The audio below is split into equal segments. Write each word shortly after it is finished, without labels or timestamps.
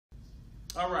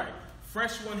All right,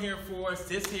 fresh one here for us.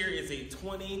 This here is a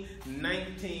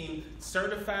 2019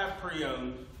 certified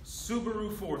pre-owned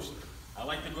Subaru Forester. I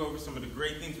like to go over some of the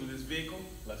great things with this vehicle.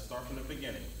 Let's start from the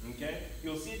beginning, okay?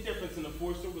 You'll see a difference in the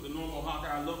Forester with a normal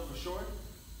Hawkeye look for sure.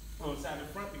 On the side of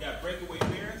the front, we got breakaway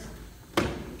mirrors,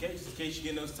 okay, just in case you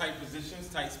get in those tight positions,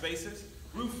 tight spaces.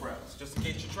 Roof rails, just in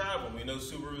case you travel. We know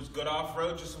Subaru's good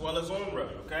off-road just as well as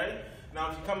on-road, okay? Now,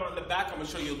 if you come out in the back, I'm gonna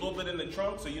show you a little bit in the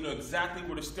trunk so you know exactly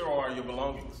where to store all your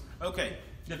belongings. Okay,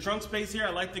 the trunk space here,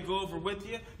 I like to go over with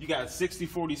you. You got a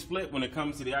 60-40 split when it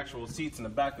comes to the actual seats in the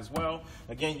back as well.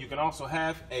 Again, you can also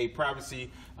have a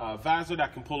privacy visor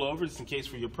that can pull over just in case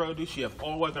for your produce. You have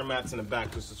all weather mats in the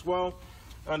back just as well.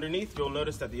 Underneath, you'll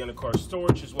notice that the undercar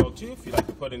storage as well too, if you like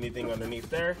to put anything underneath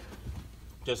there,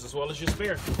 just as well as your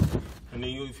spare. And then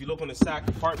if you look on the side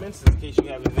compartments, in case you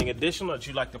have anything additional that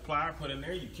you'd like to apply or put in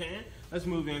there, you can. Let's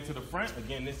move into the front.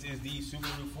 Again, this is the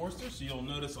Subaru Forester, so you'll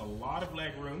notice a lot of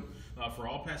leg room for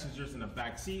all passengers in the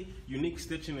back seat. Unique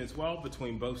stitching as well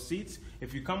between both seats.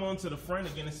 If you come onto the front,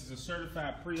 again, this is a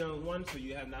certified pre-owned one, so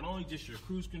you have not only just your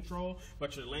cruise control,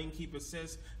 but your lane keep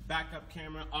assist, backup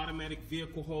camera, automatic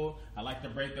vehicle hold. I like to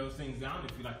break those things down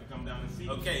if you like to come down and see.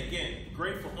 Okay, again,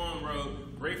 great for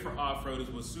on-road, great for off-road is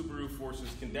what Subaru Foresters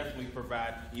can definitely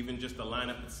provide, even just the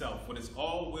lineup itself. With its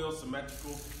all-wheel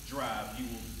symmetrical drive, you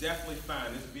will definitely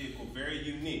find this vehicle very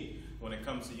unique when it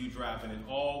comes to you driving in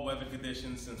all weather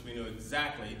conditions, since we know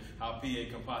exactly how PA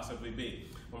can possibly be.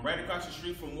 I'm right across the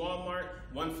street from Walmart,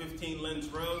 115 Lenz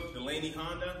Rd, Delaney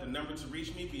Honda. The number to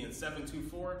reach me being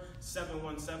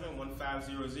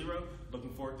 724-717-1500.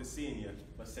 Looking forward to seeing you.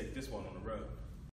 Let's take this one on the road.